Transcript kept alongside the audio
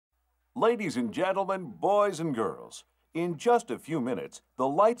Ladies and gentlemen, boys and girls, in just a few minutes, the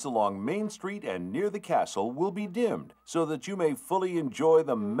lights along Main Street and near the castle will be dimmed so that you may fully enjoy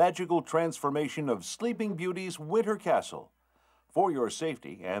the magical transformation of Sleeping Beauty's winter castle. For your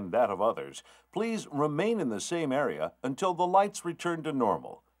safety and that of others, please remain in the same area until the lights return to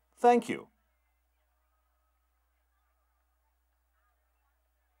normal. Thank you.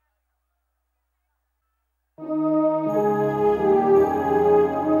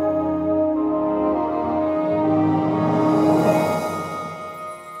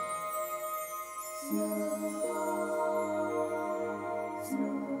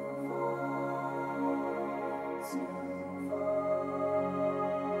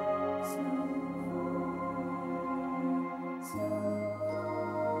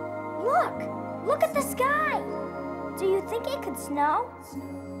 Look at the sky! Do you think it could snow?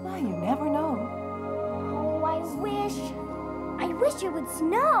 Well, you never know. Oh, I wish it would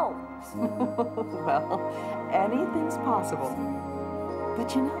snow. Well, anything's possible.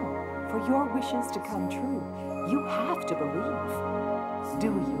 But you know, for your wishes to come true, you have to believe. Do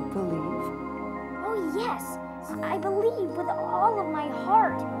you believe? Oh, yes. I believe with all of my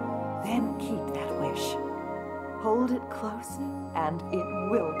heart. Then keep that wish. Hold it close, and it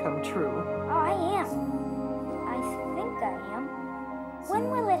will come true. I am. I think I am. When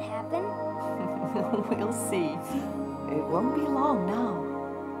will it happen? We'll see. It won't be long now.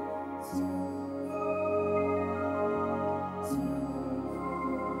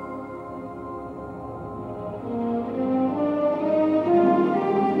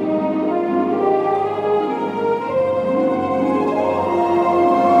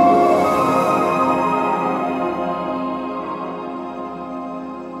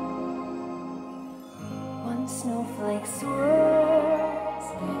 One snowflake swirls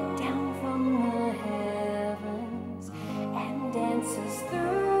down from the heavens and dances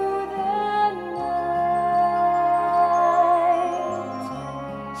through the night,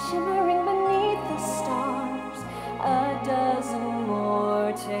 shimmering beneath the stars. A dozen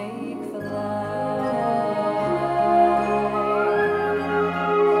more take flight.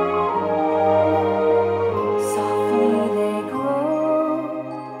 Softly they grow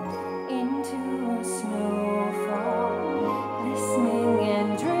into a snowfall, listening and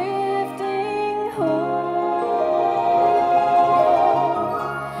drifting home.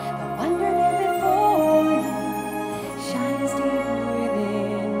 The wonder there before you shines deep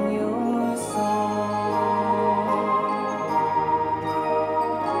within your soul.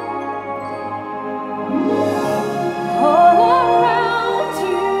 All around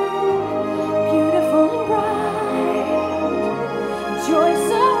you, beautiful and bright, joy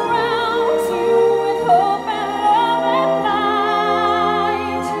surrounds you with hope and love and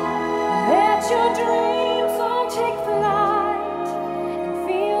light. Let your dreams all take flight and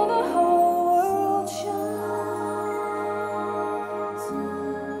feel the whole world shine.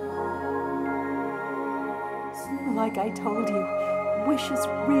 Like I told you, wishes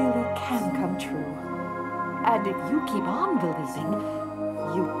really can come true. And if you keep on believing,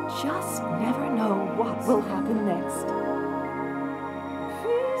 you just never know what will happen next.